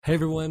Hey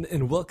everyone,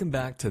 and welcome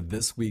back to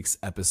this week's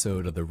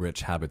episode of the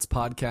Rich Habits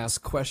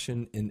Podcast,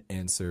 question and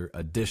answer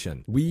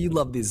edition. We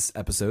love these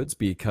episodes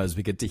because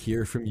we get to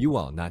hear from you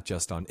all, not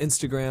just on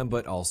Instagram,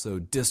 but also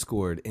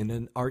Discord and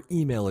in our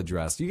email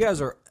address. You guys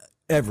are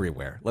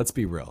everywhere. Let's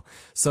be real.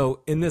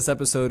 So in this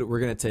episode, we're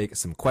going to take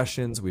some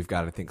questions. We've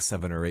got, I think,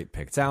 7 or 8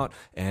 picked out,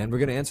 and we're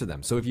going to answer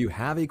them. So if you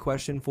have a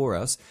question for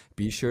us,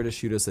 be sure to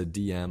shoot us a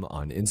DM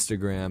on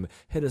Instagram,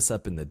 hit us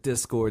up in the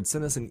Discord,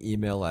 send us an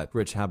email at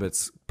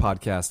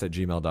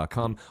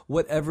richhabitspodcast@gmail.com,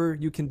 whatever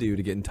you can do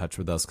to get in touch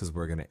with us because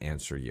we're going to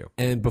answer you.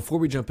 And before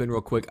we jump in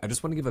real quick, I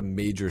just want to give a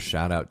major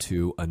shout out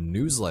to a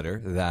newsletter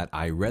that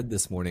I read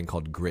this morning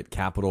called Grit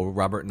Capital.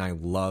 Robert and I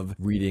love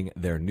reading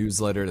their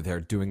newsletter.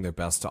 They're doing their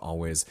best to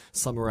always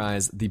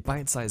summarize the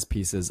bite-sized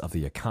pieces of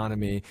the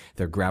economy.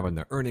 They're grabbing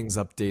the earnings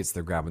updates.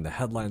 They're grabbing the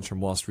headlines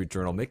from Wall Street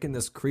Journal, making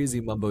this crazy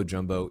mumbo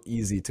jumbo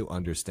easy to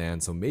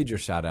understand. So major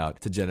shout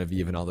out to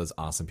Genevieve and all those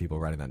awesome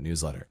people writing that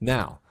newsletter.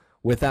 Now,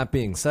 with that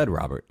being said,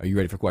 Robert, are you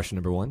ready for question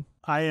number 1?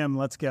 I am.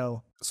 Let's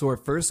go. So our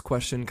first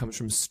question comes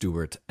from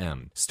Stuart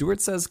M.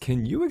 Stuart says,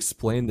 can you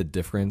explain the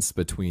difference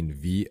between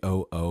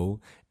VOO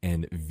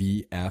and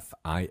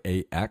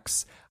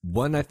VFIAX?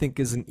 One, I think,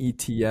 is an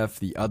ETF.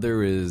 The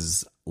other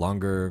is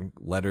longer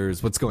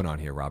letters. What's going on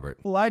here, Robert?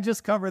 Well, I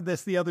just covered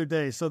this the other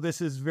day, so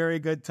this is very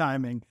good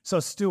timing. So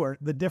Stuart,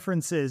 the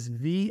difference is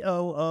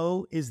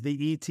VOO is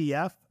the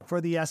ETF for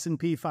the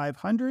S&P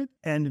 500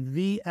 and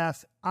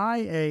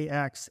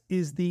VFIAX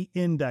is the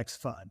index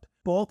fund.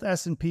 Both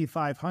S&P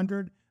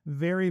 500,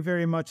 very,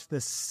 very much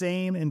the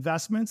same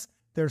investments.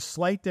 There's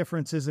slight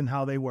differences in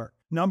how they work.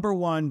 Number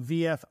one,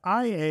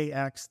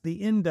 VFIAX, the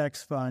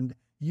index fund,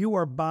 you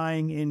are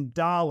buying in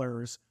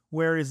dollars,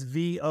 whereas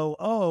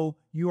VOO,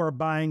 you are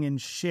buying in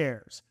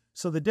shares.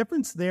 So the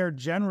difference there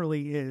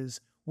generally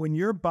is when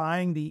you're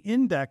buying the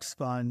index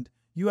fund,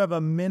 you have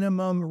a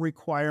minimum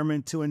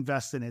requirement to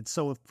invest in it.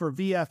 So for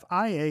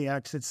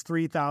VFIAX, it's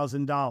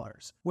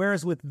 $3,000.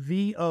 Whereas with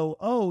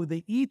VOO,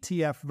 the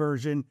ETF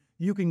version,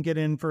 you can get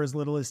in for as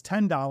little as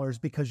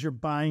 $10 because you're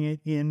buying it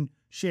in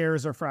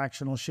shares or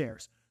fractional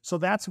shares. So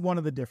that's one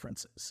of the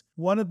differences.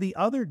 One of the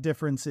other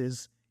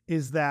differences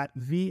is that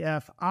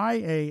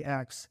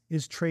VFIAX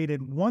is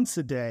traded once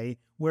a day,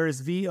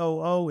 whereas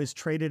VOO is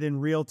traded in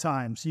real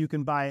time. So you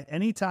can buy it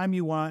anytime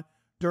you want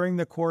during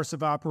the course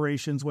of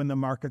operations when the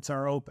markets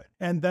are open.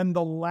 And then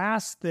the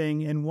last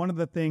thing, and one of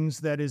the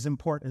things that is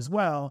important as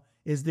well,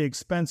 is the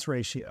expense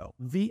ratio.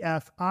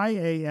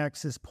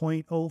 VFIAX is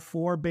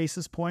 0.04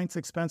 basis points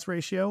expense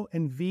ratio,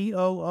 and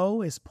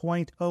VOO is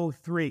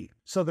 0.03.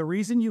 So the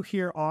reason you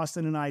hear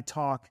Austin and I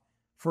talk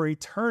for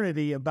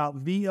eternity about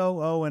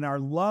VOO and our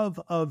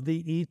love of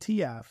the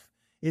ETF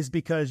is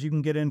because you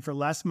can get in for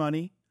less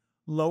money,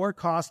 lower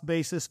cost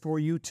basis for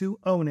you to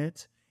own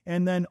it,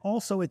 and then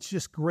also it's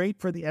just great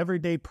for the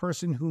everyday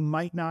person who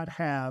might not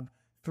have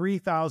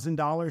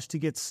 $3,000 to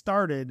get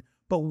started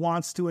but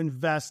wants to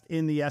invest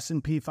in the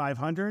S&P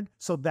 500.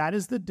 So that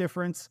is the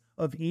difference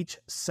of each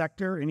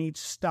sector and each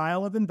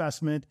style of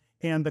investment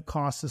and the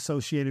costs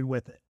associated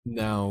with it.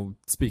 Now,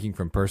 speaking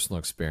from personal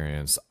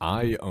experience,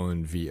 I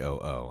own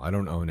VOO. I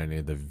don't own any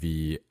of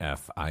the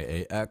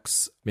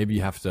VFIAX. Maybe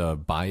you have to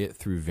buy it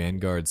through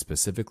Vanguard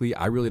specifically.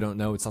 I really don't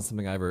know. It's not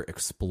something I ever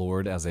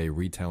explored as a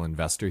retail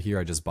investor here.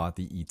 I just bought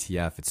the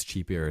ETF. It's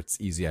cheaper.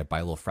 It's easy. I buy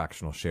little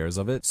fractional shares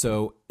of it.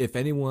 So if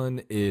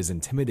anyone is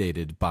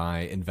intimidated by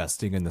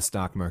investing in the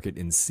stock market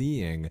and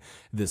seeing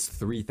this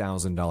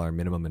 $3,000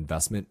 minimum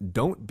investment,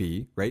 don't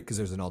be, right? Because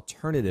there's an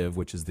alternative,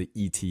 which is the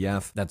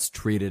ETF that's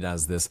treated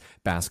as this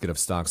basket of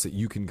stocks that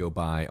you can go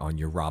buy on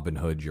your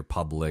Robinhood, your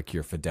Public,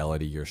 your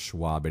Fidelity, your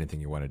Schwab,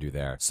 anything you want to do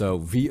there. So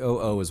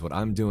VOO is what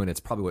I'm doing. It's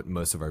probably what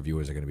most of our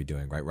viewers are going to be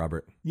doing, right,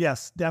 Robert?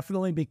 Yes,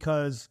 definitely,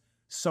 because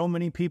so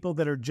many people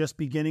that are just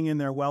beginning in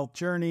their wealth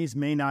journeys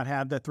may not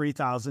have the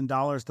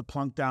 $3,000 to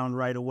plunk down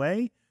right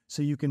away.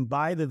 So you can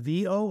buy the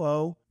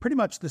VOO, pretty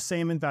much the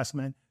same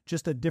investment,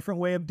 just a different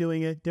way of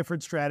doing it,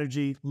 different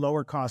strategy,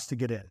 lower cost to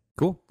get in.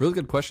 Cool. Really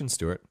good question,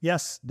 Stuart.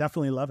 Yes,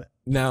 definitely love it.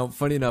 Now,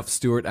 funny enough,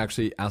 Stuart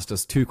actually asked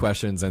us 2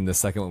 questions, and the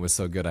second one was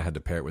so good I had to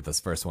pair it with this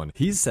first one.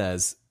 He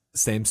says,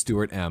 same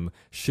Stuart M,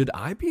 should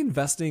I be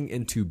investing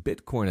into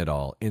Bitcoin at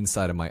all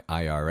inside of my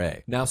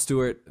IRA? Now,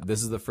 Stuart,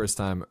 this is the first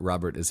time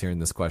Robert is hearing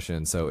this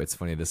question, so it's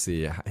funny to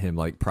see him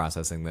like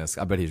processing this.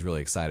 I bet he's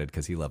really excited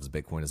because he loves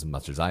Bitcoin as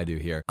much as I do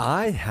here.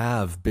 I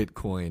have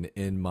Bitcoin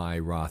in my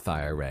Roth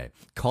IRA.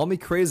 Call me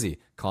crazy.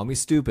 Call me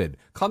stupid.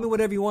 Call me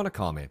whatever you want to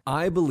call me.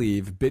 I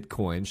believe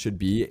Bitcoin should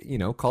be,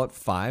 call it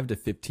 5 to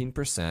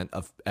 15%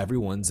 of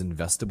everyone's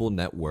investable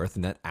net worth,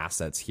 net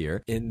assets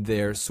here in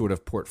their sort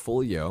of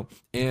portfolio.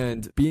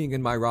 And being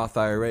in my Roth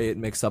IRA, it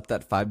makes up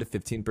that 5 to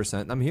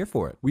 15%. And I'm here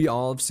for it. We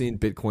all have seen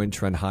Bitcoin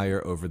trend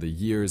higher over the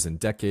years and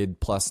decade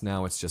plus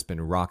now. It's just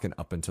been rocking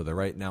up and to the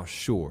right. Now,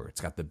 sure,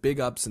 it's got the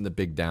big ups and the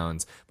big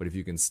downs, but if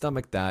you can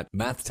stomach that,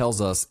 math tells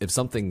us if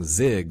something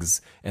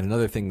zigs and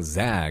another thing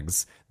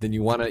zags, then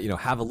you want to,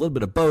 have a little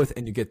bit of both,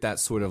 and you get that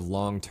sort of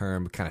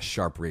long-term kind of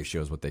Sharpe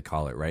ratio is what they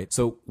call it, right?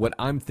 So what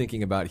I'm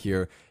thinking about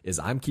here is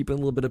I'm keeping a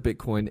little bit of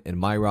Bitcoin in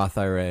my Roth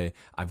IRA.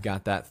 I've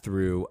got that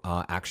through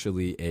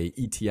actually a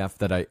ETF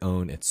that I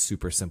own. It's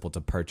super simple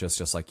to purchase,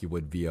 just like you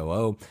would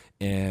VOO.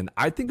 And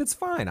I think it's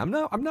fine. I'm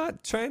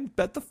not trying to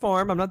bet the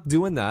farm. I'm not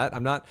doing that.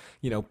 I'm not,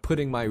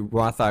 putting my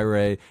Roth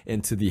IRA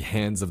into the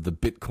hands of the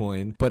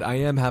Bitcoin, but I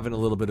am having a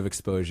little bit of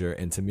exposure.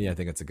 And to me, I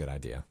think it's a good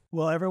idea.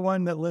 Well,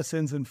 everyone that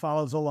listens and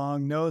follows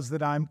along knows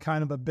that I'm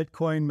kind of a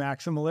Bitcoin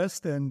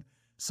maximalist. And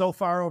so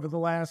far over the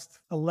last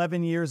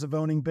 11 years of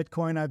owning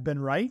Bitcoin, I've been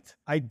right.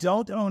 I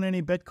don't own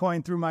any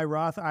Bitcoin through my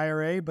Roth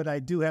IRA, but I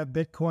do have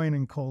Bitcoin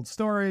in cold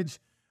storage.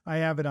 I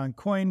have it on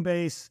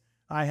Coinbase.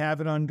 I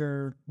have it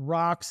under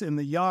rocks in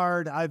the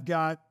yard. I've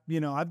got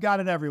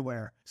it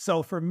everywhere.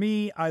 So for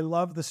me, I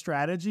love the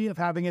strategy of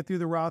having it through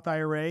the Roth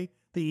IRA.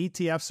 The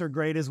ETFs are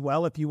great as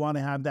well if you want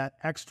to have that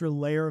extra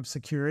layer of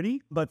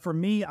security. But for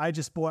me, I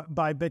just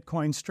buy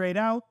Bitcoin straight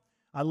out.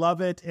 I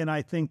love it. And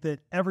I think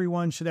that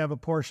everyone should have a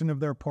portion of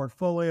their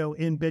portfolio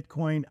in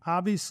Bitcoin.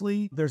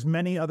 Obviously, there's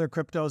many other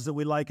cryptos that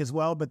we like as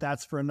well, but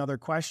that's for another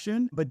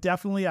question. But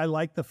definitely, I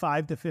like the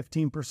 5 to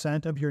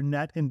 15% of your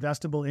net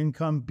investable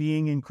income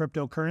being in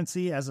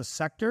cryptocurrency as a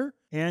sector.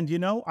 And,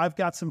 I've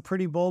got some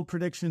pretty bold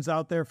predictions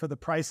out there for the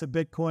price of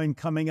Bitcoin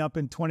coming up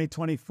in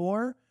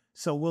 2024.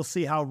 So we'll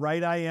see how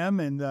right I am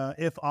and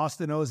if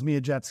Austin owes me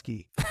a jet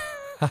ski.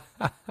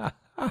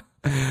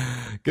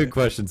 Good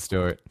question,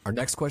 Stuart. Our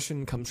next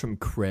question comes from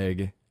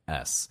Craig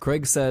S.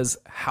 Craig says,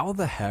 how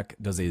the heck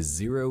does a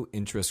zero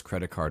interest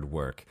credit card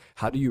work?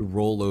 How do you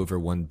roll over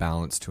one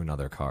balance to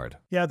another card?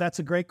 Yeah, that's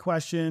a great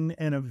question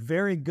and a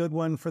very good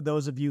one for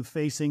those of you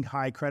facing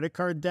high credit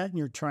card debt and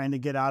you're trying to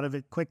get out of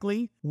it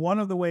quickly. One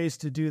of the ways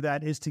to do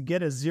that is to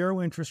get a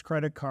zero interest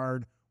credit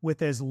card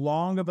with as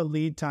long of a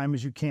lead time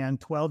as you can.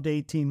 12 to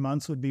 18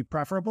 months would be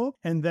preferable.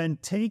 And then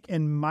take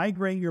and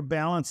migrate your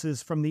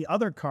balances from the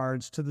other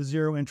cards to the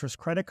zero interest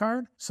credit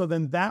card. So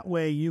then that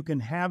way you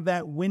can have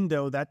that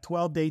window, that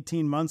 12 to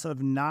 18 months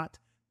of not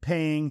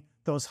paying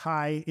those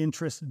high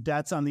interest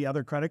debts on the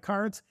other credit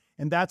cards.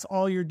 And that's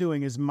all you're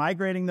doing is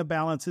migrating the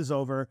balances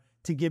over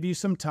to give you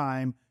some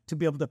time to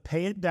be able to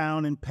pay it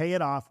down and pay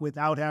it off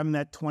without having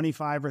that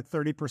 25 or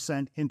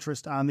 30%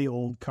 interest on the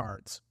old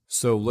cards.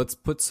 So let's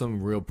put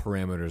some real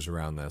parameters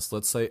around this.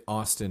 Let's say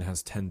Austin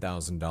has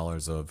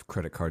 $10,000 of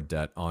credit card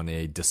debt on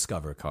a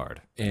Discover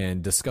card.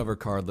 And Discover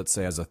card, let's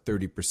say, has a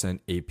 30%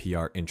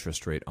 APR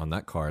interest rate on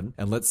that card.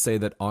 And let's say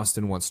that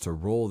Austin wants to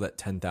roll that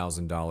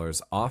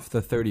 $10,000 off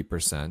the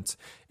 30%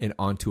 and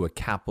onto a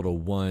Capital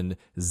One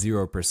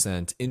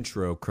 0%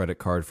 intro credit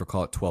card for,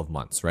 call it, 12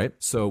 months, right?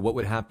 So what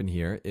would happen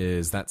here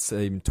is that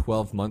same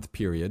 12-month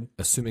period,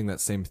 assuming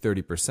that same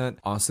 30%,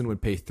 Austin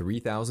would pay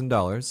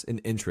 $3,000 in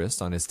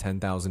interest on his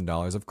 $10,000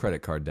 of credit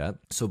card debt.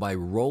 So by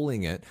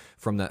rolling it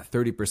from that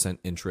 30%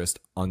 interest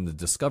on the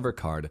Discover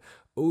card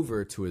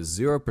over to a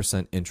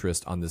 0%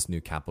 interest on this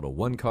new Capital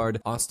One card,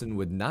 Austin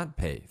would not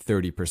pay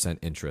 30%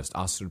 interest.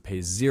 Austin would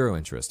pay zero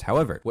interest.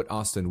 However, what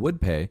Austin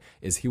would pay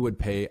is he would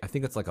pay, I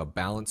think it's like a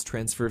balance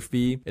transfer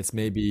fee. It's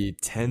maybe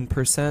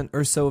 10%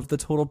 or so of the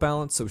total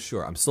balance. So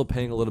sure, I'm still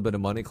paying a little bit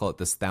of money, call it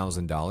this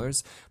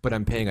 $1,000, but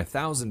I'm paying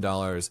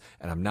 $1,000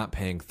 and I'm not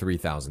paying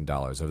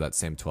 $3,000 over that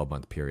same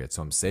 12-month period.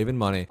 So I'm saving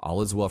money.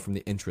 All is well from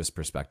the interest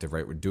perspective,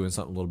 right? We're doing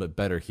something a little bit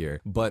better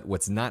here. But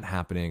what's not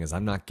happening is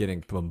I'm not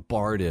getting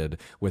bombarded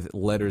with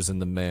letters in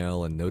the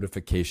mail and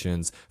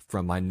notifications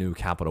from my new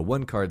Capital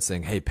One card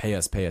saying, hey, pay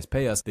us, pay us,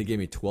 pay us. They gave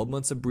me 12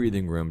 months of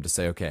breathing room to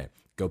say, okay,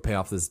 go pay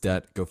off this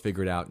debt, go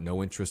figure it out.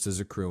 No interest is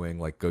accruing,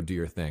 like go do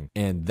your thing.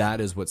 And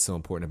that is what's so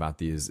important about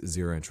these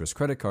zero interest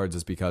credit cards,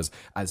 is because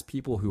as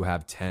people who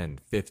have 10,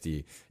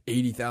 50,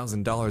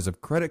 $80,000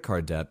 of credit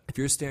card debt, if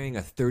you're staring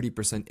a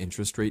 30%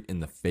 interest rate in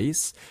the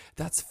face,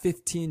 that's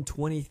 $15,000,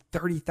 $20,000,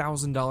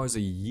 $30,000 a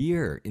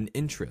year in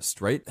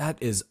interest, right? That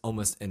is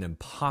almost an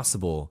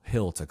impossible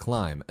hill to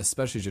climb,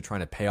 especially as you're trying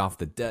to pay off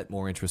the debt.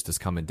 More interest is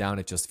coming down.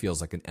 It just feels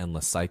like an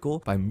endless cycle.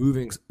 By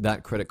moving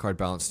that credit card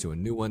balance to a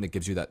new one, it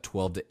gives you that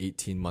 12 to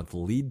 18-month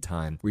lead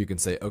time where you can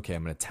say, okay,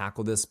 I'm going to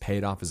tackle this, pay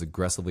it off as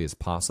aggressively as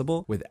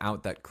possible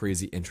without that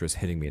crazy interest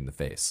hitting me in the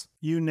face.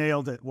 You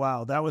nailed it.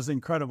 Wow, that was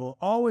incredible.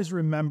 Always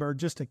remember,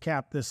 just to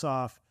cap this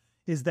off,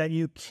 is that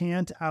you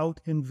can't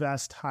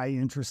out-invest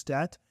high-interest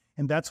debt.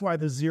 And that's why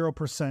the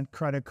 0%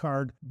 credit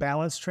card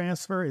balance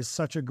transfer is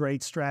such a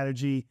great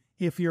strategy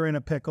if you're in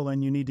a pickle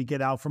and you need to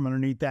get out from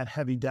underneath that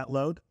heavy debt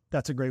load.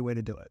 That's a great way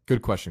to do it.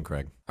 Good question,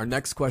 Craig. Our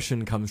next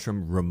question comes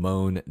from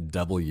Ramon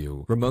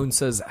W. Ramon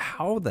says,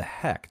 how the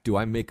heck do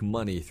I make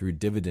money through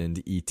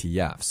dividend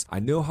ETFs?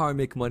 I know how I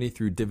make money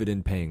through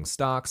dividend paying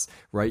stocks,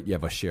 right? You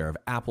have a share of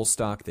Apple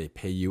stock. They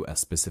pay you a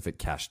specific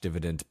cash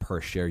dividend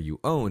per share you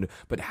own.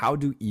 But how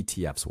do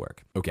ETFs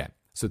work? Okay,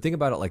 so think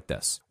about it like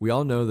this. We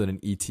all know that an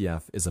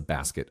ETF is a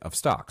basket of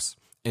stocks.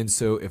 And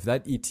so if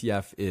that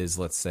ETF is,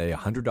 let's say,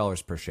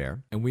 $100 per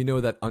share, and we know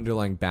that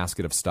underlying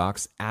basket of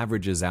stocks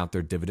averages out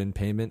their dividend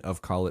payment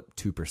of, call it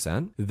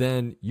 2%,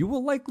 then you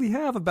will likely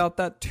have about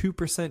that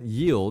 2%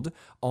 yield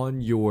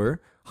on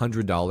your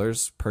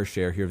 $100 per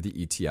share here of the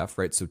ETF,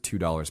 right? So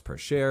 $2 per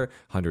share,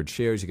 100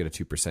 shares, you get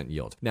a 2%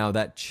 yield. Now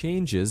that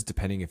changes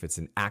depending if it's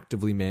an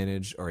actively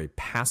managed or a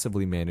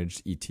passively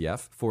managed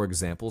ETF. For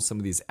example, some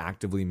of these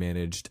actively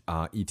managed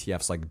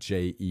ETFs like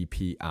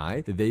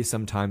JEPI, they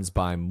sometimes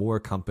buy more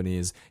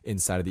companies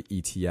inside of the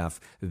ETF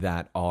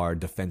that are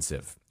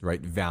defensive,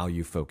 right?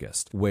 Value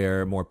focused,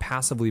 where more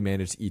passively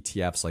managed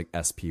ETFs like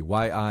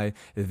SPYI,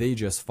 they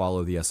just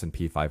follow the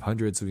S&P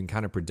 500, so we can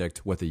kind of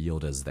predict what the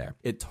yield is there.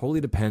 It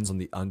totally depends on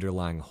the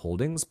underlying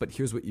holdings, but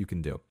here's what you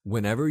can do.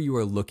 Whenever you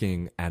are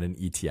looking at an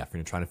ETF and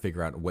you're trying to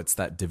figure out what's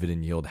that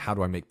dividend yield, how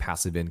do I make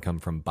passive income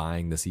from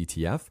buying this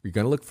ETF, you're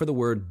going to look for the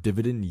word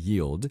dividend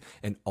yield,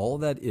 and all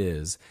that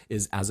is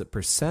as a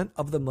percent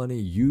of the money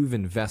you've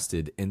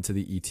invested into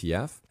the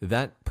ETF,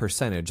 that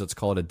percentage, let's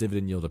call it a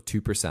dividend yield of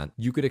 2%,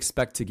 you could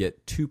expect to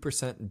get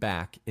 2%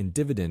 back in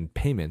dividend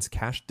payments,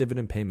 cash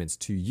dividend payments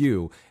to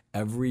you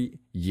every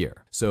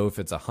year. So if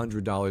it's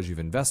 $100 you've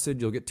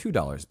invested, you'll get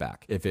 $2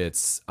 back. If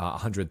it's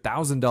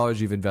 $100,000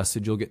 you've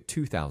invested, you'll get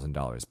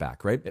 $2,000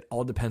 back, right? It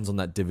all depends on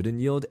that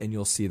dividend yield, and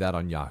you'll see that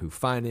on Yahoo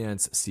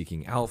Finance,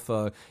 Seeking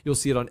Alpha. You'll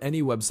see it on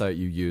any website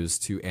you use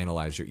to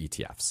analyze your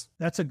ETFs.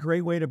 That's a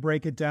great way to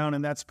break it down,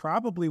 and that's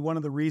probably one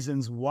of the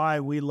reasons why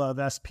we love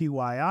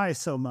SPYI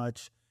so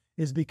much,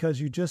 is because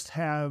you just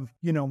have,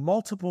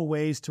 multiple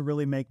ways to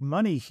really make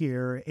money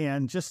here,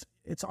 and just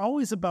it's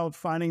always about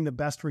finding the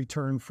best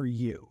return for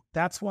you.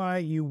 That's why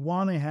you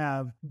want to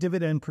have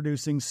dividend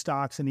producing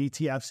stocks and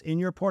ETFs in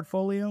your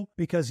portfolio,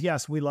 because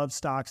yes, we love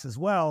stocks as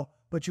well,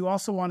 but you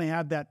also want to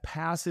have that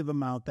passive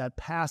amount, that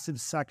passive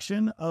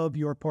section of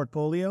your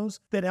portfolios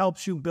that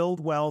helps you build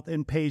wealth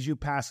and pays you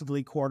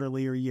passively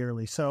quarterly or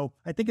yearly. So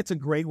I think it's a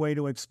great way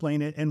to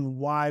explain it and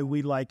why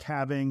we like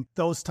having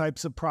those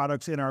types of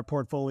products in our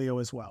portfolio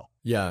as well.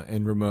 Yeah,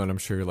 and Ramon, I'm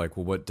sure you're like,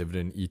 well, what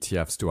dividend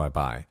ETFs do I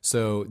buy?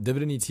 So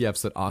dividend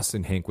ETFs that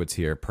Austin Hankwitz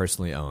here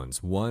personally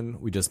owns. One,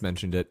 we just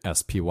mentioned it,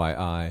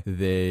 SPYI.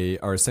 They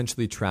are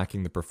essentially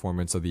tracking the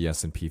performance of the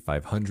S&P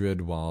 500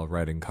 while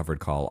writing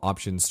covered call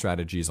option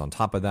strategies on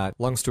top of that.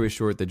 Long story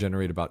short, they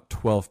generate about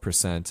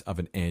 12% of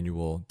an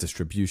annual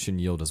distribution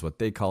yield is what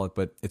they call it,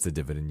 but it's a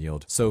dividend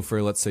yield. So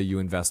for, let's say you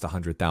invest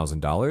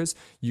 $100,000,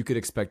 you could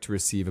expect to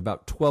receive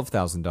about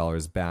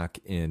 $12,000 back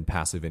in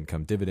passive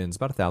income dividends,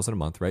 about $1,000 a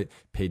month, right?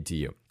 Paid to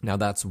you. Now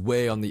that's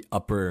way on the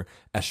upper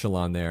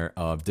echelon there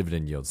of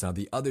dividend yields. Now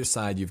the other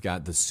side, you've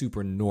got the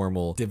super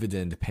normal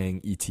dividend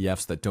paying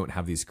ETFs that don't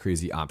have these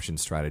crazy option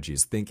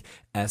strategies. Think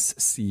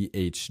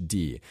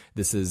SCHD.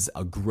 This is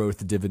a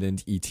growth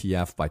dividend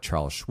ETF by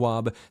Charles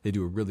Schwab. They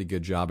do a really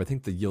good job. I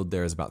think the yield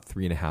there is about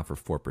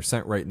 3.5 or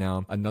 4% right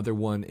now. Another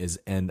one is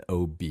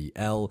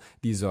NOBL.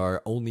 These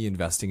are only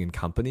investing in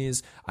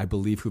companies, I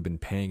believe, who've been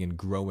paying and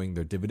growing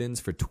their dividends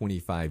for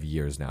 25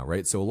 years now,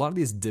 right? So a lot of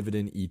these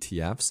dividend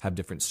ETFs have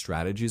different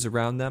strategies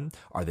around them.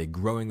 Are they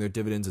growing their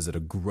dividends? Is it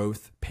a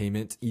growth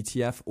payment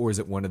ETF, or is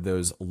it one of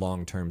those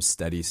long-term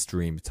steady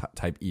stream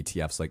type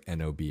ETFs like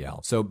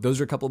NOBL? So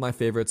those are a couple of my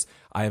favorites.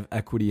 I have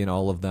equity in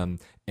all of them,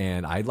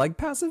 and I like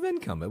passive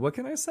income. What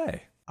can I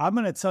say? I'm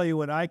going to tell you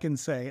what I can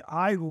say.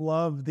 I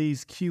love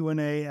these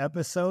Q&A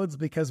episodes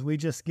because we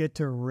just get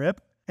to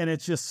rip. And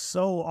it's just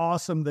so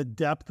awesome, the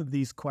depth of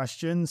these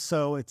questions.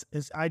 So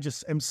I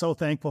just am so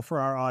thankful for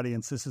our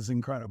audience. This is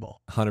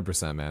incredible.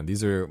 100%, man.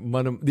 These are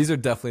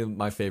definitely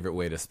my favorite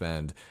way to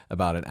spend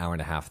about an hour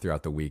and a half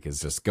throughout the week, is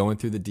just going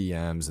through the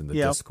DMs and the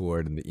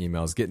Discord and the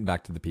emails, getting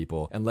back to the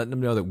people and letting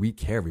them know that we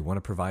care. We want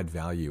to provide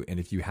value. And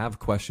if you have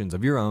questions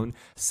of your own,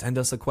 send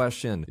us a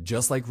question,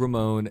 just like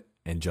Ramon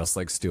and just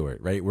like Stuart,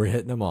 right? We're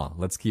hitting them all.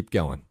 Let's keep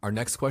going. Our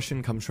next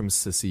question comes from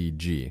Sissy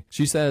G.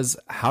 She says,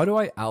 how do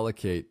I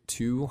allocate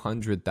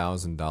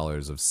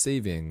 $200,000 of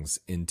savings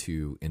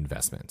into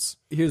investments?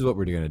 Here's what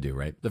we're going to do,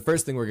 right? The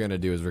first thing we're going to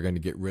do is we're going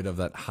to get rid of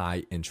that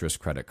high interest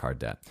credit card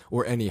debt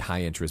or any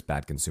high interest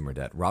bad consumer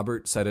debt.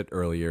 Robert said it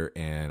earlier,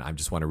 and I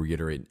just want to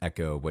reiterate and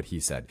echo what he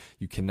said.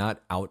 You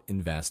cannot out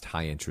invest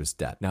high interest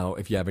debt. Now,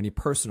 if you have any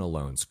personal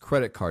loans,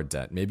 credit card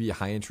debt, maybe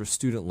high interest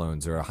student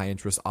loans or a high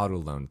interest auto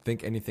loan,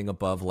 think anything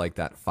above like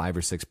that 5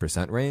 or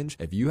 6% range.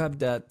 If you have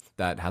debt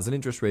that has an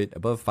interest rate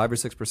above 5 or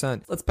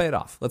 6%, let's pay it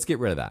off. Let's get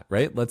rid of that,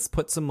 right? Let's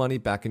put some money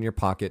back in your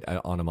pocket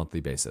on a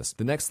monthly basis.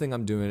 The next thing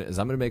I'm doing is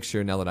I'm going to make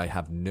sure, now that I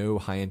have no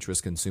high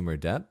interest consumer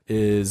debt,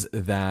 is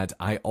that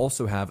I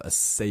also have a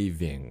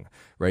saving,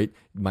 right?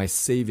 My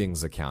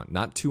savings account,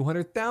 not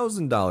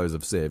 $200,000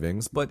 of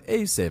savings, but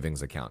a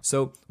savings account.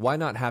 So why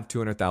not have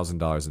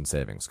 $200,000 in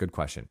savings? Good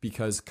question.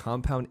 Because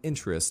compound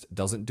interest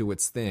doesn't do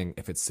its thing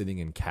if it's sitting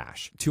in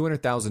cash.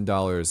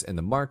 $200,000 in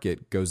the market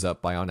goes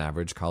up by, on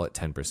average, call it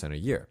 10% a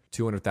year.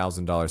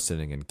 $200,000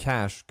 sitting in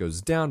cash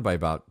goes down by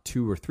about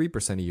 2 or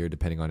 3% a year,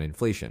 depending on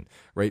inflation,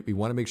 right? We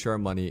want to make sure our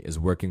money is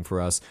working for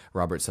us.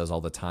 Robert says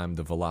all the time,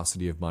 the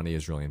velocity of money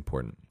is really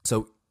important.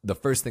 So the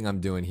first thing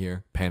I'm doing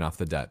here, paying off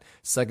the debt.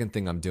 Second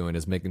thing I'm doing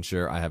is making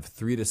sure I have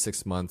 3 to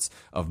 6 months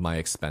of my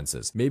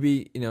expenses.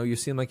 Maybe, you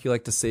seem like you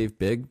like to save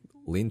big.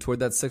 lean toward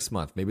that 6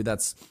 month. Maybe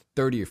that's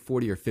 30 or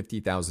 40 or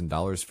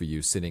 $50,000 for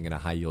you sitting in a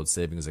high yield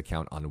savings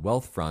account on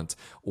Wealthfront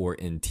or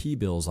in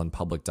T-bills on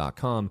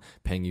public.com,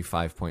 paying you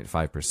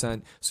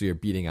 5.5%. So you're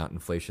beating out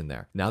inflation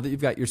there. Now that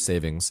you've got your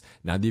savings,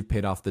 now that you've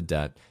paid off the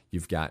debt,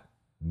 you've got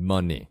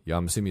money.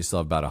 I'm assuming you still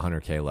have about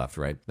 100K left,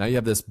 right? Now you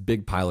have this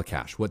big pile of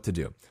cash. What to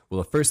do?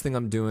 Well, the first thing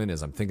I'm doing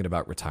is I'm thinking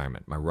about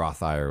retirement, my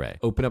Roth IRA.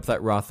 Open up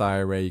that Roth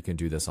IRA. You can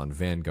do this on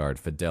Vanguard,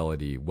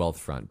 Fidelity,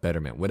 Wealthfront,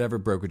 Betterment, whatever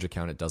brokerage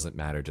account, it doesn't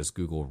matter. Just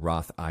Google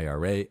Roth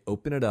IRA,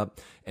 open it up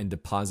and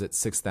deposit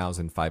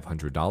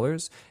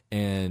 $6,500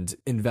 and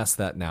invest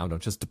that now.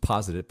 Don't just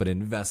deposit it, but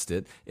invest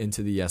it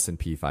into the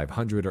S&P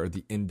 500 or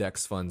the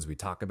index funds we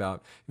talk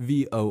about,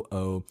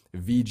 VOO,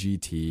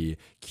 VGT,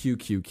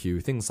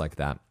 QQQ, things like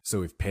that.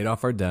 So we've paid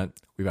off our debt,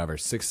 we have our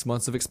 6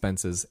 months of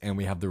expenses, and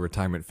we have the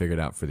retirement figured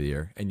out for the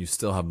year, and you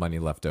still have money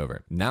left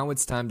over. Now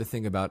it's time to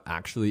think about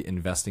actually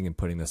investing and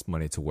putting this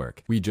money to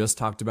work. We just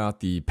talked about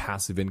the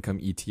passive income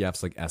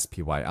ETFs like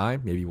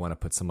SPYI. Maybe you want to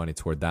put some money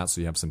toward that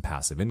so you have some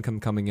passive income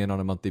coming in on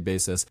a monthly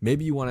basis.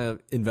 Maybe you want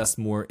to invest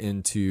more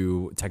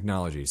into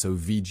technology, so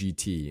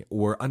VGT,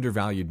 or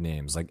undervalued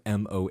names like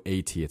MOAT.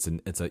 It's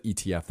an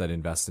ETF that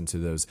invests into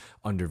those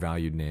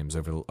undervalued names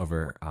over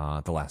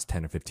the last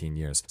 10 or 15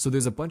 years. So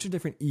there's a bunch of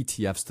different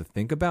ETFs to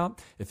think about.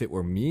 If it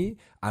were me,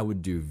 I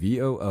would do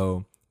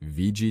VOO,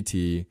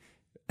 VGT,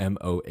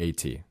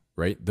 MOAT.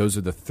 Right? Those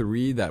are the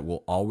three that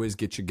will always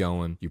get you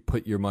going. You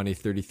put your money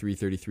 33,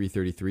 33,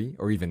 33,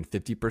 or even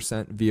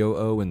 50%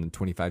 VOO and then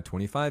 25,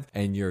 25,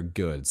 and you're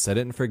good. Set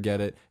it and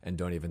forget it and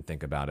don't even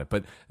think about it.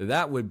 But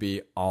that would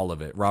be all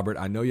of it. Robert,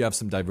 I know you have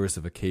some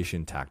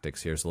diversification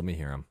tactics here, so let me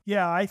hear them.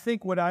 Yeah, I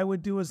think what I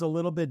would do is a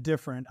little bit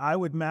different. I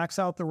would max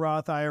out the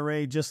Roth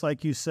IRA, just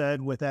like you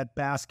said, with that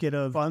basket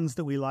of funds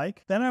that we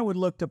like. Then I would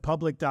look to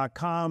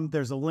public.com.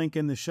 There's a link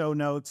in the show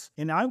notes.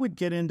 And I would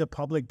get into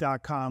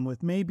public.com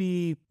with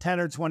maybe 10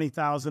 or 20,000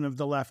 of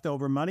the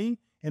leftover money,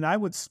 and I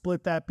would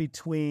split that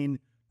between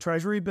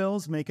Treasury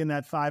bills, making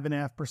that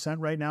 5.5%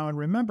 right now. And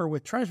remember,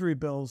 with Treasury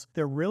bills,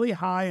 they're really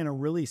high and a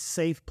really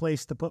safe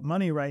place to put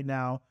money right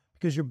now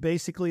because you're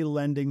basically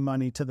lending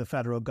money to the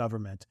federal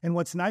government. And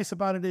what's nice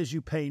about it is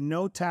you pay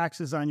no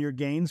taxes on your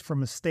gains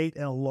from a state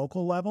and a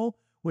local level,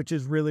 which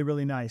is really,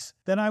 really nice.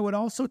 Then I would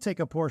also take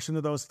a portion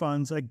of those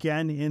funds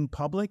again in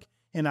public,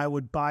 and I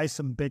would buy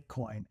some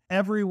Bitcoin.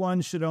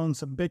 Everyone should own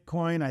some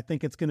Bitcoin. I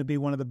think it's going to be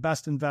one of the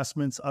best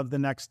investments of the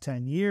next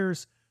 10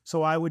 years.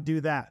 So I would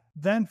do that.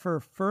 Then for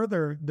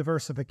further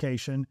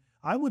diversification,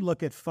 I would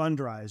look at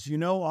Fundrise. You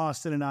know,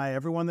 Austin and I,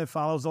 everyone that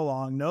follows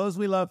along knows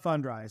we love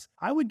Fundrise.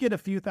 I would get a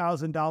few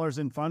 $1,000s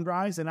in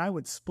Fundrise, and I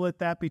would split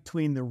that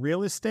between the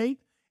real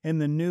estate and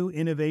the new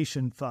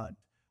innovation fund,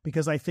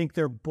 because I think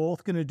they're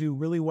both going to do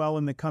really well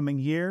in the coming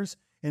years.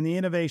 And the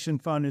Innovation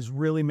Fund is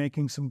really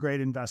making some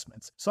great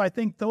investments. So I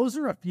think those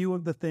are a few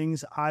of the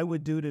things I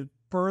would do to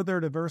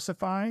further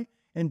diversify.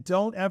 And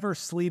don't ever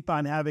sleep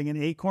on having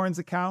an Acorns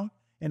account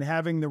and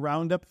having the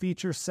Roundup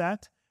feature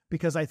set,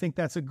 because I think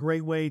that's a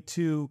great way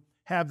to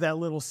have that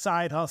little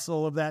side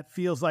hustle of that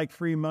feels like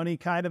free money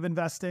kind of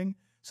investing.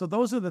 So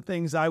those are the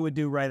things I would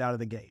do right out of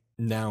the gate.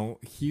 Now,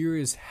 here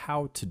is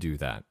how to do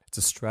that. It's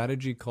a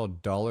strategy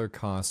called dollar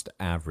cost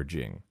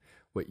averaging.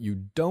 What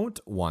you don't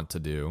want to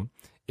do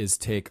is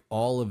take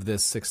all of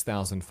this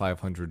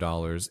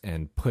 $6,500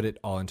 and put it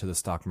all into the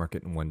stock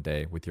market in one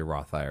day with your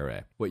Roth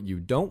IRA. What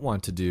you don't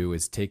want to do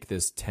is take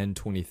this $10,000,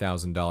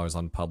 $20,000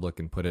 on public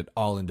and put it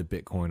all into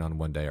Bitcoin on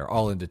one day or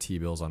all into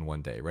T-bills on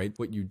one day, right?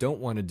 What you don't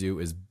want to do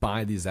is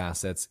buy these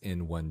assets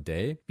in one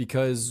day,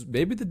 because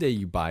maybe the day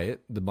you buy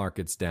it, the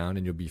market's down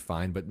and you'll be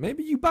fine, but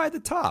maybe you buy the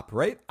top,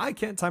 right? I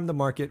can't time the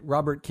market.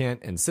 Robert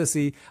can't, and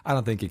Sissy, I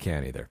don't think you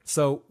can either.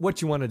 So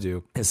what you want to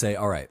do is say,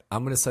 all right,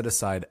 I'm going to set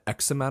aside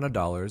X amount of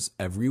dollars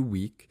every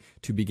week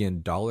to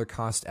begin dollar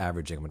cost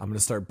averaging. I'm going to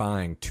start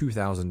buying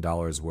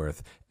 $2,000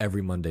 worth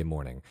every Monday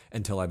morning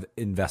until I've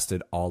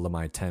invested all of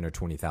my $10,000 or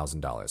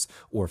 $20,000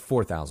 or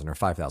 $4,000 or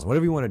 $5,000,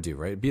 whatever you want to do,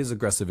 right? Be as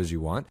aggressive as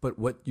you want. But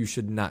what you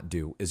should not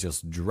do is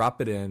just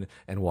drop it in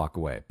and walk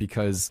away,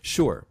 because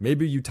sure,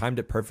 maybe you timed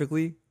it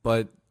perfectly,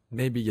 but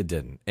maybe you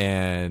didn't.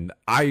 And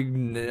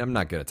I'm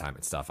not good at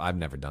timing stuff. I've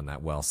never done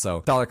that well.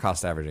 So dollar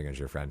cost averaging is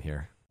your friend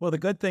here. Well, the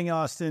good thing,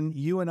 Austin,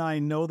 you and I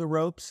know the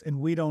ropes,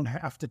 and we don't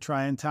have to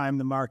try and time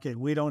the market.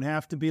 We don't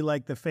have to be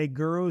like the fake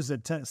gurus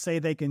that say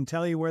they can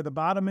tell you where the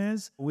bottom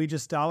is. We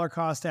just dollar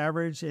cost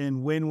average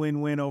and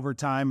win over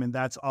time, and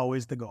that's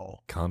always the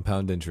goal.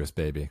 Compound interest,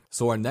 baby.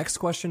 So our next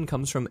question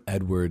comes from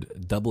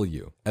Edward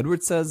W.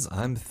 Edward says,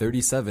 I'm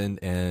 37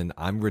 and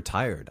I'm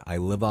retired. I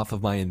live off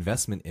of my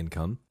investment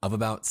income of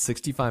about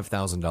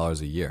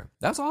 $65,000 a year.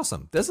 That's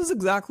awesome. This is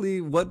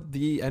exactly what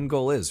the end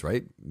goal is,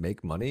 right?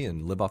 Make money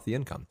and live off the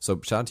income. So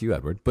shout out to you,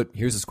 Edward. But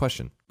here's his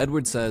question.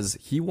 Edward says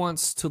he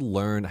wants to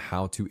learn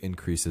how to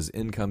increase his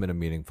income in a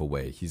meaningful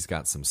way. He's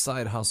got some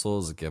side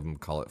hustles, give him,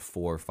 call it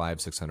 $400,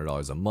 $500,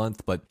 $600 a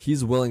month, but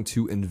he's willing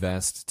to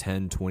invest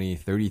 $10,000,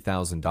 $20,000,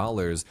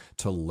 $30,000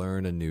 to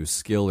learn a new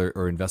skill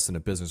or invest in a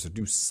business or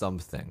do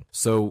something.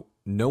 So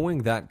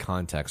knowing that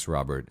context,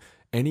 Robert,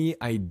 Any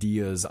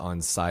ideas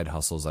on side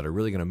hustles that are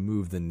really going to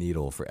move the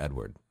needle for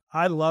Edward?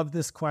 I love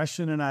this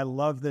question and I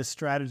love this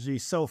strategy.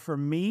 So for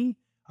me,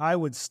 I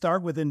would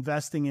start with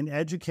investing in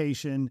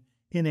education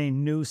in a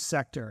new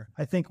sector.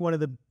 I think one of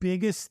the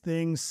biggest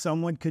things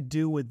someone could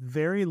do with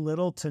very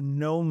little to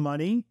no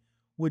money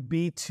would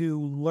be to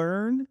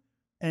learn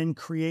and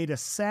create a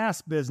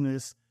SaaS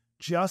business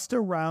just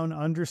around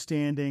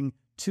understanding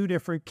two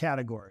different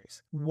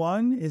categories.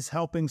 One is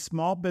helping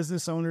small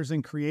business owners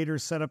and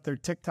creators set up their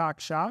TikTok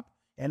shop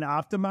and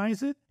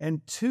optimize it.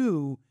 And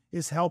two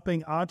is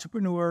helping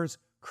entrepreneurs,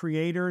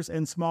 creators,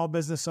 and small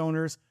business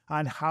owners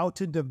on how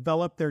to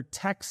develop their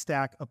tech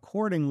stack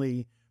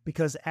accordingly.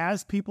 Because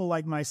as people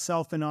like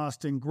myself and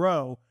Austin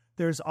grow,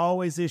 there's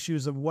always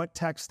issues of what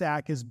tech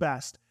stack is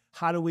best.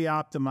 How do we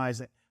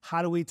optimize it?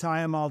 How do we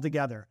tie them all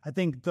together? I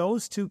think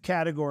those two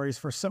categories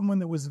for someone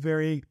that was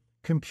very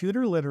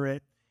computer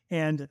literate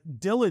and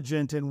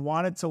diligent and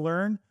wanted to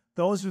learn,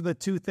 those are the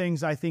two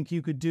things I think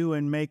you could do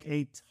and make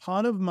a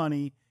ton of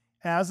money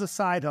as a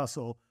side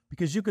hustle,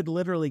 because you could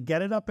literally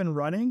get it up and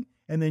running,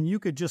 and then you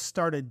could just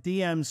start a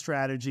DM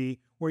strategy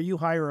where you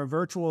hire a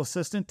virtual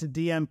assistant to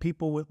DM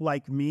people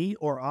like me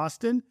or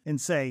Austin and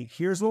say,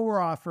 here's what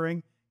we're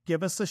offering,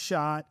 give us a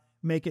shot,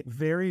 make it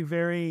very,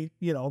 very,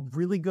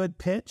 really good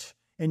pitch.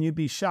 And you'd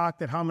be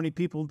shocked at how many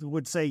people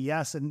would say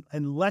yes and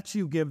let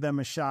you give them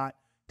a shot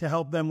to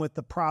help them with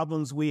the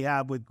problems we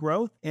have with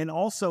growth and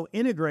also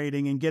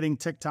integrating and getting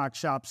TikTok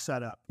shops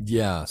set up.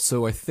 Yeah.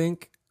 So I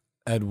think,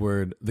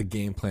 Edward, the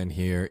game plan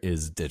here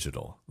is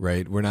digital,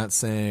 right? We're not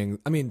saying,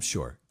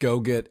 sure, go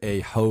get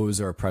a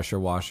hose or a pressure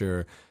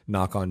washer,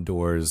 knock on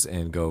doors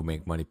and go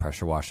make money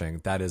pressure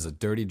washing. That is a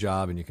dirty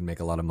job and you can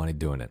make a lot of money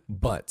doing it.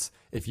 But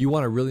if you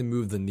want to really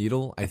move the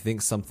needle, I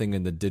think something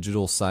in the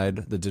digital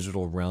side, the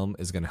digital realm,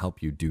 is going to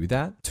help you do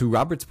that. To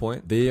Robert's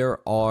point,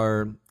 there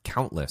are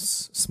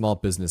countless small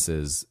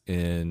businesses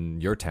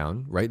in your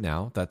town right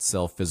now that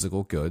sell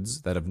physical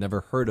goods that have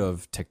never heard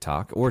of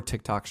TikTok or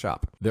TikTok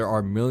Shop. There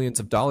are millions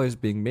of dollars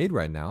being made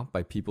right now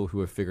by people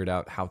who have figured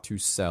out how to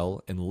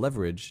sell and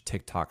leverage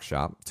TikTok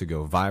Shop to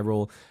go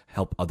viral,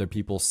 help other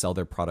people sell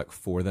their product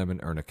for them and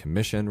earn a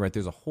commission, right?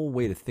 There's a whole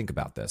way to think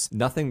about this.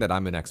 Nothing that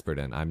I'm an expert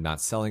in. I'm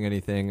not selling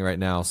anything right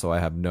now, so I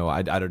have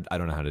I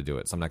don't know how to do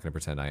it, so I'm not going to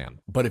pretend I am.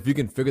 But if you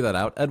can figure that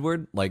out,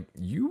 Edward, like,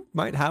 you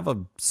might have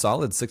a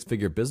solid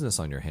six-figure business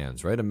on your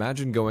hands, right?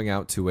 Imagine going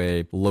out to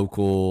a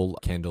local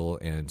candle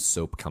and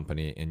soap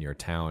company in your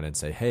town and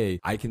say, hey,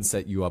 I can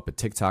set you up a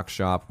TikTok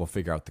shop. We'll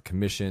figure out the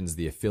commissions,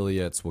 the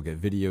affiliates. We'll get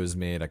videos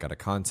made. I got a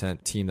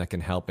content team that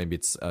can help. Maybe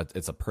it's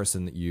a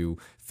person that you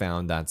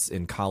found that's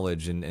in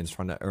college and is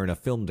trying to earn a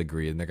film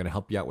degree, and they're going to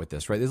help you out with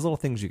this, right? There's little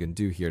things you can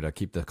do here to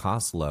keep the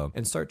costs low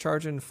and start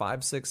charging $5,000,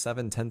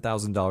 $6,000, $7,000,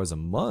 $10,000 a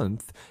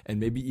month, and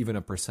maybe even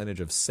a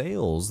percentage of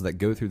sales that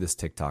go through this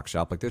TikTok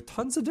shop. Like, there's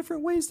tons of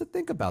different ways to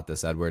think about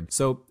this, Edward.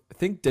 So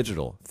think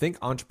digital, think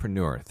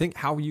entrepreneur, think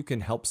how you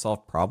can help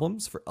solve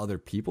problems for other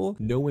people,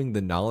 knowing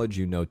the knowledge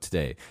you know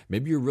today.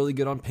 Maybe you're really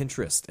good on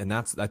Pinterest and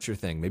that's your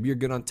thing. Maybe you're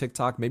good on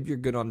TikTok. Maybe you're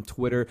good on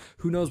Twitter.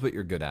 Who knows what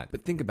you're good at?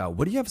 But think about,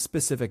 what do you have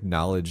specific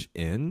knowledge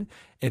in,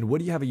 and what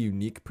do you have a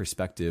unique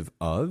perspective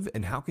of,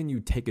 and how can you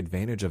take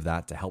advantage of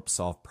that to help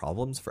solve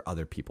problems for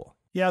other people?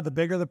 Yeah, the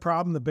bigger the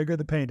problem, the bigger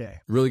the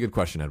payday. Really good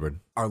question, Edward.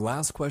 Our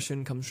last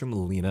question comes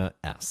from Lena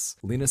S.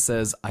 Lena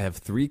says, I have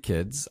 3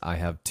 kids. I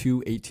have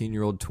 2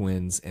 18-year-old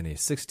twins and a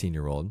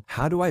 16-year-old.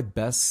 How do I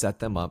best set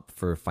them up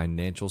for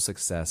financial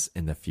success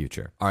in the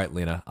future? All right,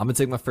 Lena, I'm going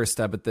to take my first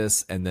stab at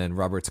this, and then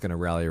Robert's going to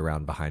rally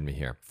around behind me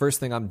here. First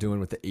thing I'm doing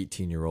with the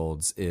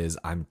 18-year-olds is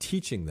I'm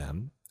teaching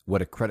them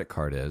what a credit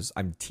card is.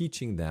 I'm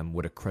teaching them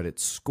what a credit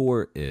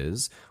score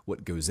is,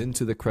 what goes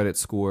into the credit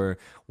score,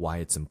 why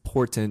it's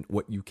important,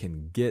 what you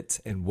can get,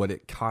 and what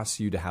it costs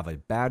you to have a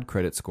bad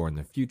credit score in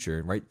the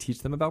future, right? Teach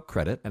them about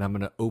credit, and I'm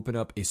going to open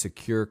up a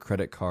secure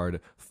credit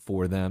card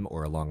for them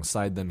or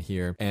alongside them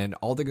here, and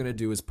all they're going to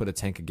do is put a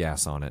tank of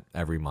gas on it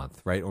every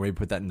month, right? Or maybe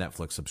put that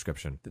Netflix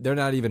subscription. They're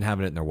not even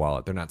having it in their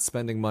wallet. They're not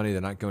spending money.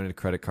 They're not going into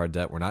credit card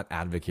debt. We're not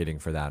advocating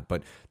for that.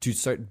 But to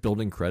start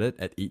building credit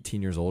at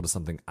 18 years old is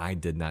something I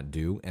did not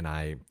do, and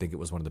I think it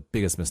was one of the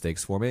biggest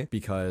mistakes for me,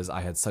 because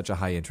I had such a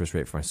high interest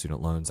rate for my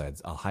student loans. I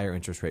had a higher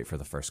interest rate for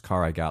the first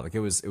car I got. Like, it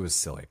was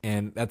silly.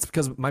 And that's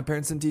because my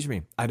parents didn't teach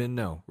me. I didn't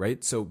know,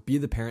 right? So be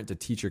the parent to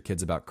teach your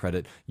kids about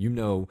credit. You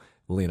know,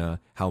 Lena,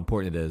 how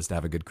important it is to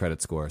have a good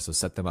credit score. So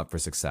set them up for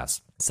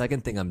success.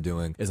 Second thing I'm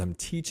doing is I'm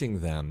teaching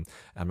them,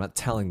 I'm not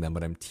telling them,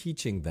 but I'm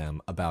teaching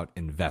them about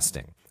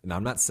investing. Now,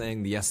 I'm not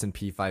saying the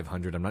S&P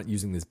 500, I'm not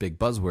using these big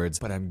buzzwords,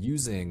 but I'm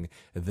using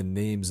the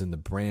names and the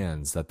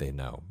brands that they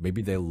know.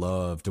 Maybe they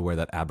love to wear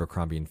that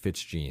Abercrombie and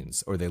Fitch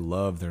jeans, or they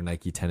love their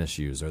Nike tennis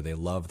shoes, or they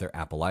love their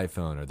Apple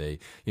iPhone, or they,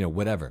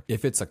 whatever.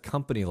 If it's a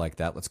company like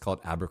that, let's call it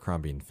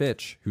Abercrombie and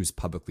Fitch, who's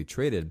publicly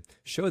traded,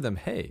 show them,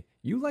 hey,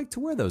 you like to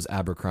wear those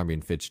Abercrombie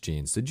 & Fitch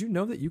jeans. Did you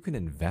know that you can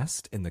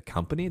invest in the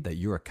company that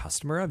you're a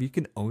customer of? You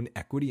can own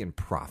equity and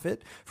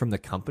profit from the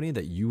company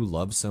that you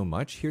love so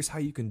much. Here's how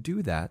you can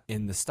do that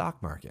in the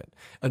stock market.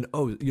 And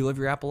oh, you love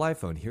your Apple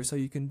iPhone. Here's how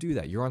you can do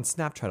that. You're on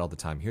Snapchat all the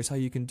time. Here's how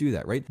you can do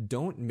that, right?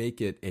 Don't make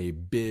it a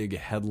big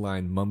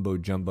headline mumbo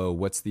jumbo.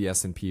 What's the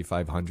S&P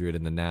 500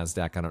 and the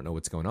NASDAQ? I don't know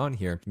what's going on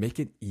here. Make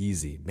it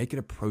easy. Make it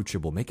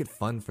approachable. Make it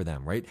fun for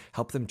them, right?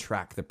 Help them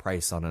track the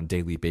price on a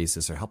daily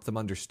basis, or help them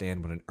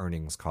understand what an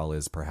earnings call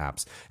is,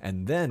 perhaps.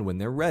 And then when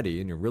they're ready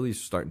and you're really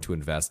starting to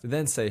invest,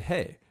 then say,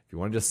 hey, if you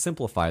want to just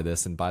simplify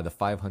this and buy the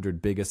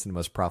 500 biggest and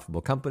most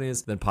profitable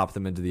companies, then pop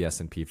them into the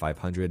S&P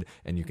 500,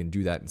 and you can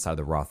do that inside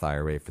the Roth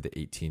IRA for the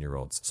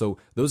 18-year-olds. So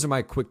those are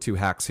my quick 2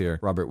 hacks here.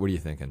 Robert, what are you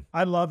thinking?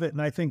 I love it,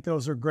 and I think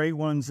those are great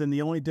ones, and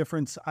the only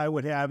difference I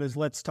would have is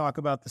let's talk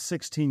about the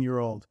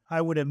 16-year-old.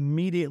 I would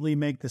immediately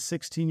make the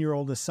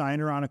 16-year-old a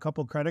signer on a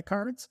couple credit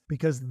cards,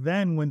 because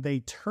then when they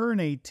turn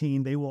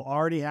 18, they will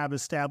already have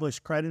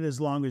established credit as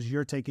long as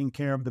you're taking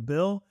care of the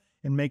bill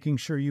and making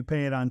sure you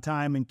pay it on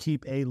time and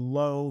keep a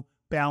low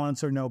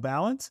balance or no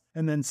balance.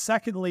 And then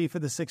secondly, for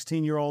the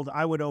 16-year-old,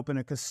 I would open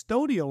a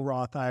custodial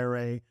Roth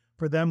IRA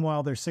for them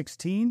while they're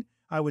 16.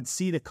 I would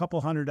seed a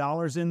couple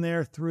 $100 in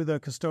there through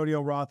the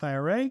custodial Roth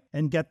IRA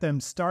and get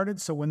them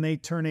started. So when they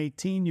turn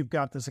 18, you've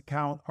got this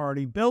account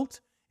already built.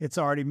 It's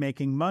already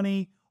making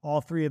money. All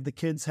 3 of the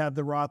kids have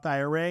the Roth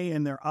IRA,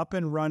 and they're up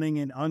and running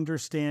and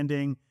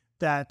understanding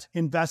that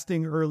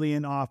investing early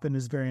and often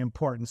is very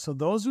important. So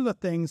those are the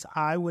things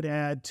I would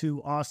add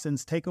to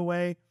Austin's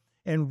takeaway,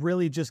 and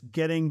really just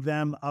getting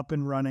them up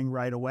and running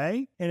right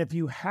away. And if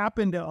you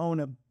happen to own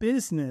a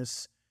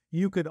business,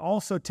 you could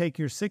also take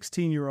your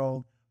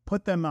 16-year-old,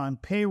 put them on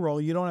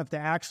payroll. You don't have to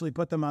actually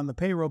put them on the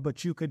payroll,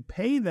 but you could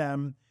pay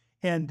them,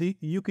 and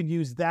you could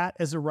use that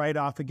as a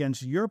write-off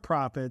against your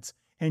profits.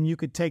 And you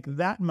could take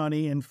that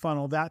money and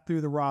funnel that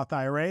through the Roth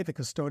IRA, the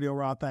custodial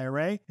Roth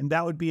IRA. And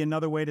that would be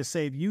another way to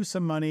save you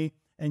some money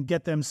and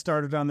get them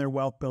started on their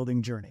wealth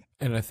building journey.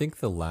 And I think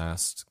the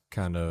last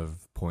kind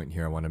of point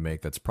here I want to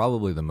make that's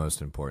probably the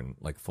most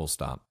important, like full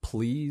stop.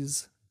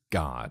 Please,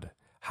 God,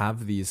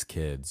 have these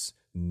kids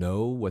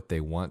know what they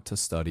want to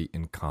study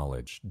in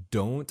college.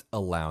 Don't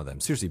allow them.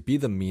 Seriously, be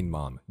the mean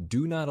mom.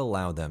 Do not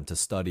allow them to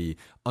study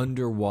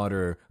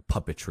underwater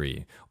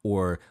puppetry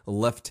or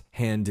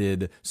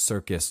left-handed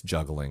circus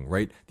juggling,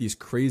 right? These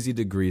crazy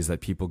degrees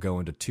that people go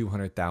into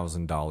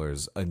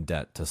 $200,000 in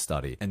debt to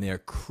study, and they are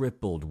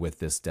crippled with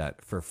this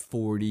debt for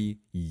 40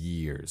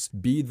 years.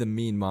 Be the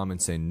mean mom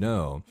and say,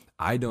 no,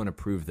 I don't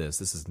approve this.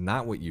 This is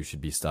not what you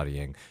should be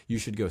studying. You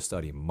should go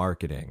study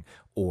marketing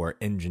or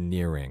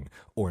engineering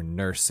or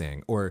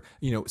nursing or,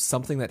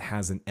 something that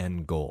has an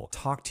end goal.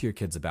 Talk to your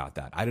kids about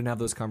that. I didn't have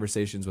those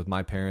conversations with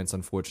my parents,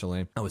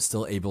 unfortunately. I was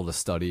still able to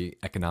study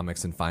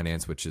economics and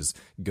finance, which is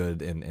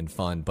good and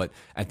fun. But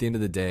at the end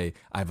of the day,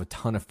 I have a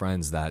ton of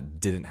friends that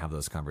didn't have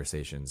those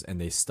conversations, and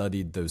they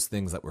studied those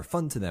things that were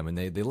fun to them, and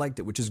they liked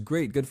it, which is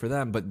great, good for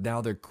them. But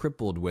now they're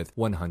crippled with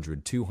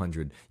 $100,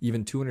 $200,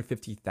 even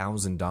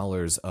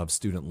 $250,000 of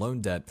student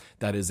loan debt.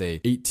 That is a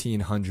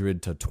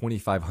 $1,800 to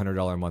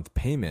 $2,500 a month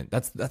payment.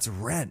 That's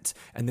rent,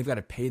 and they've got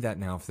to pay that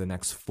now for the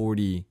next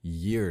 40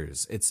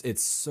 years.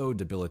 It's so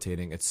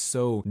debilitating. It's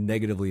so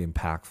negatively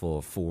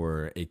impactful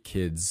for a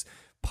kid's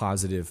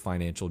positive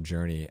financial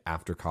journey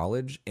after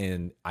college.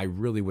 And I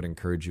really would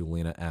encourage you,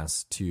 Lena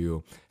S.,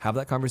 to have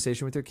that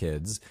conversation with your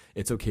kids.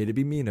 It's okay to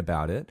be mean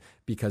about it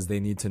because they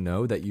need to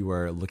know that you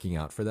are looking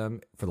out for them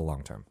for the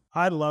long term.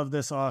 I love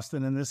this,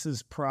 Austin, and this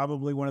is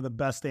probably one of the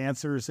best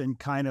answers and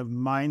kind of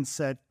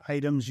mindset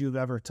items you've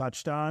ever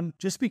touched on,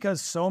 just because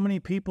so many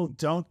people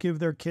don't give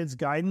their kids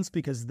guidance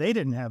because they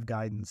didn't have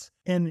guidance.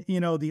 And,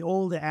 the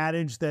old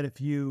adage that if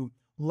you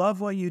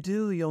love what you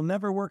do, you'll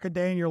never work a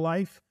day in your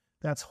life,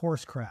 that's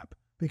horse crap.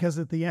 Because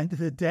at the end of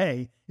the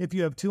day, if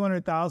you have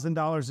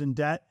 $200,000 in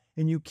debt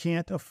and you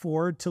can't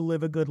afford to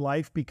live a good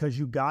life because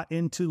you got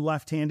into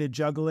left-handed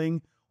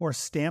juggling or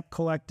stamp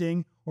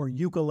collecting or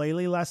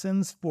ukulele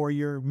lessons for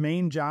your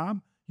main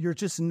job, you're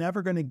just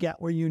never going to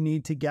get where you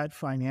need to get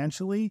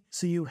financially.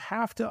 So you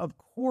have to, of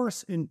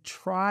course,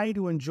 try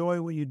to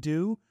enjoy what you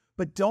do,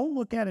 but don't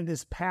look at it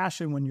as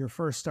passion when you're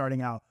first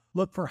starting out.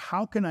 Look for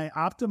how can I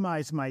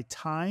optimize my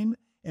time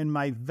and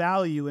my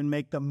value and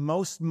make the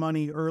most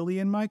money early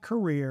in my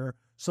career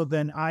so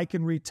then I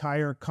can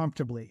retire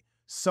comfortably.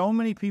 So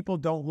many people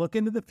don't look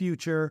into the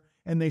future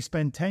and they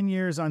spend 10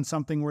 years on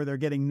something where they're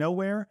getting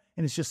nowhere,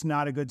 and it's just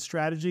not a good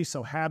strategy.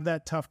 So have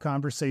that tough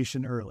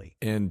conversation early.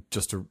 And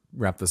just to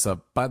wrap this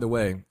up, by the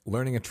way,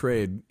 learning a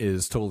trade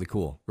is totally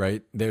cool,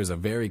 right? There's a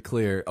very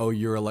clear, oh,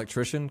 you're an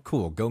electrician?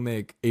 Cool. Go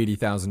make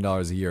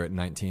 $80,000 a year at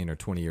 19 or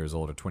 20 years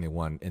old or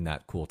 21 in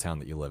that cool town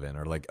that you live in.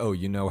 Or like, oh,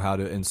 you know how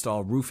to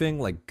install roofing?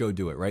 Like, go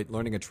do it, right?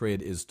 Learning a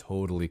trade is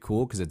totally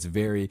cool because it's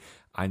very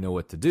I know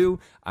what to do.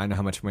 I know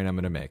how much money I'm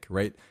going to make,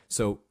 right?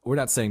 So we're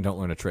not saying don't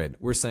learn a trade.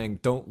 We're saying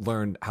don't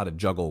learn how to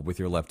juggle with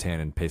your left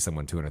hand and pay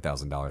someone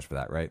 $200,000 for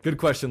that, right? Good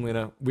question,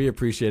 Lena. We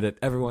appreciate it.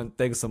 Everyone,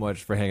 thanks so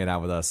much for hanging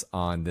out with us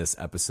on this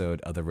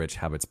episode of the Rich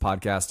Habits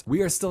Podcast.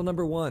 We are still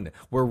number one.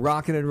 We're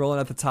rocking and rolling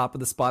at the top of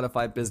the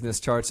Spotify business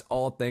charts,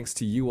 all thanks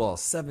to you all.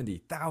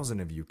 70,000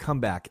 of you come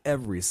back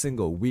every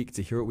single week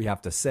to hear what we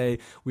have to say.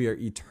 We are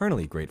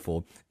eternally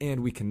grateful,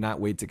 and we cannot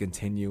wait to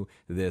continue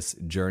this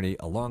journey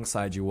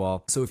alongside you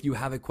all. So if you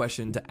have a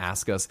question to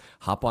ask us,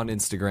 hop on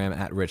Instagram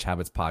at Rich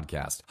Habits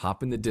Podcast.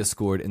 Hop in the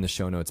Discord in the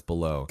show notes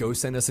below. Go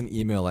send us an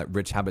email at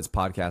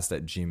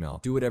richhabitspodcast@gmail.com.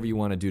 Do whatever you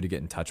want to do to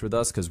get in touch with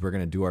us, because we're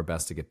going to do our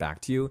best to get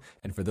back to you.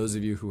 And for those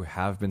of you who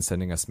have been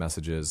sending us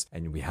messages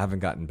and we haven't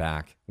gotten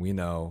back, we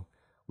know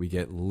we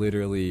get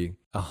literally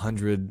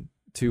 100,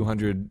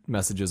 200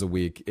 messages a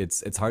week.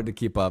 It's hard to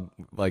keep up.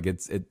 Like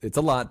it's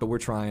a lot, but we're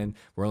trying.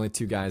 We're only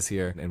two guys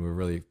here, and we're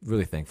really,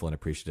 really thankful and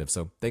appreciative.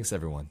 So thanks,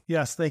 everyone.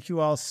 Yes, thank you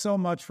all so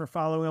much for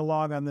following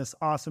along on this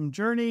awesome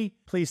journey.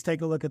 Please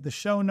take a look at the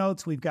show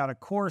notes. We've got a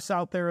course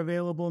out there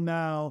available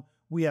now.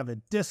 We have a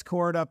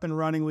Discord up and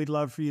running. We'd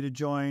love for you to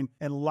join,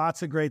 and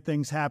lots of great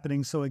things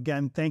happening. So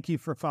again, thank you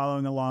for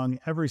following along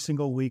every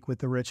single week with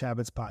the Rich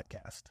Habits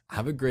Podcast.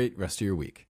 Have a great rest of your week.